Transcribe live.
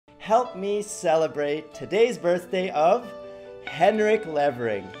help me celebrate today's birthday of Henrik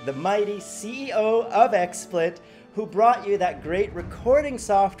Levering, the mighty CEO of XSplit, who brought you that great recording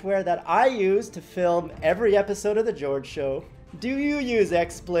software that I use to film every episode of The George Show. Do you use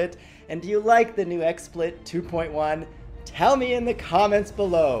XSplit, and do you like the new XSplit 2.1? Tell me in the comments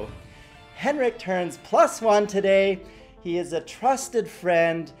below. Henrik turns +1 today. He is a trusted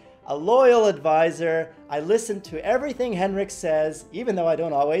friend, a loyal advisor. I listen to everything Henrik says, even though I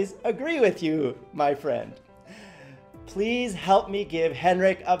don't always agree with you, my friend. Please help me give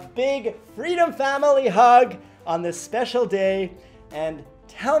Henrik a big Freedom Family hug on this special day, and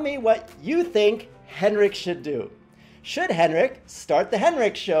tell me what you think Henrik should do. Should Henrik start the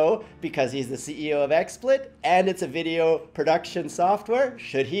Henrik Show because he's the CEO of XSplit and it's a video production software?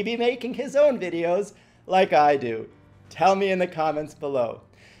 Should he be making his own videos like I do? Tell me in the comments below.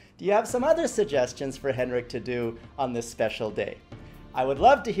 Do you have some other suggestions for Henrik to do on this special day? I would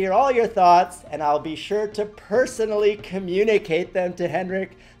love to hear all your thoughts, and I'll be sure to personally communicate them to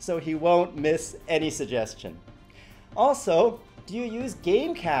Henrik so he won't miss any suggestion. Also, do you use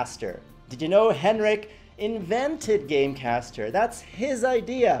Gamecaster? Did you know Henrik invented Gamecaster? That's his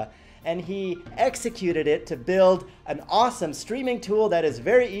idea, and he executed it to build an awesome streaming tool that is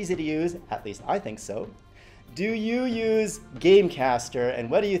very easy to use, at least I think so. Do you use Gamecaster, and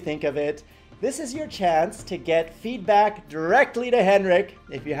what do you think of it? This is your chance to get feedback directly to Henrik.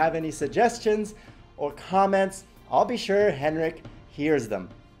 If you have any suggestions or comments, I'll be sure Henrik hears them.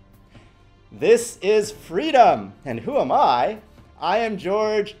 This is Freedom, and who am I? I am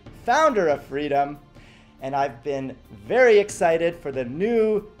George, founder of Freedom, and I've been very excited for the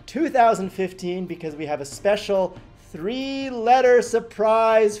new 2015 because we have a special 3-letter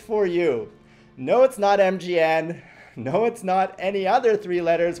surprise for you. No, it's not MGN. No, it's not any other 3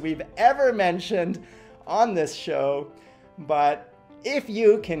 letters we've ever mentioned on this show. But if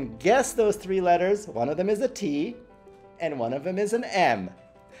you can guess those 3 letters, one of them is a T and one of them is an M.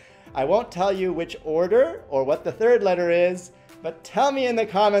 I won't tell you which order or what the 3rd letter is, but tell me in the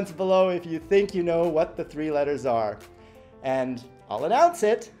comments below if you think you know what the 3 letters are. And I'll announce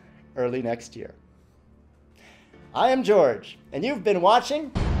it early next year. I am George, and you've been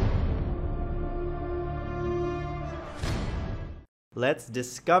watching Let's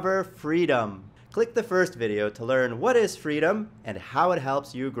Discover Freedom. Click the first video to learn what is freedom and how it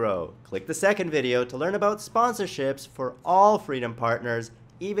helps you grow. Click the second video to learn about sponsorships for all Freedom partners,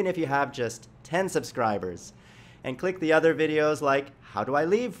 even if you have just 10 subscribers. And click the other videos like How Do I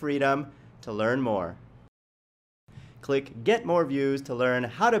Leave Freedom to learn more. Click Get More Views to learn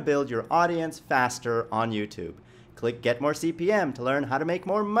how to build your audience faster on YouTube. Click Get More CPM to learn how to make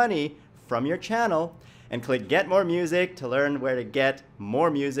more money from your channel. And click Get More Music to learn where to get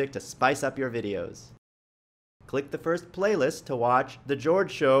more music to spice up your videos. Click the first playlist to watch The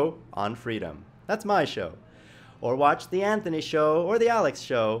George Show on Freedom. That's my show. Or watch The Anthony Show or The Alex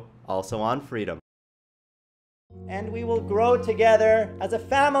Show, also on Freedom. And we will grow together as a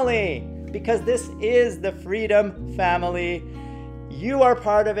family, because this is the Freedom Family. You are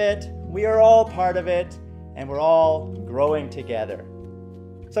part of it, we are all part of it, and we're all growing together.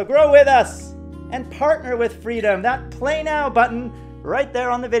 So grow with us! And partner with Freedom. That Play Now button right there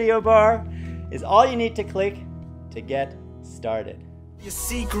on the video bar is all you need to click to get started. Your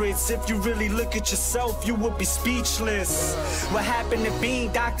secrets, if you really look at yourself, you would be speechless. What happened to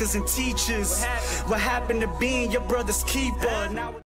being doctors and teachers? What happened to being your brother's keeper? Now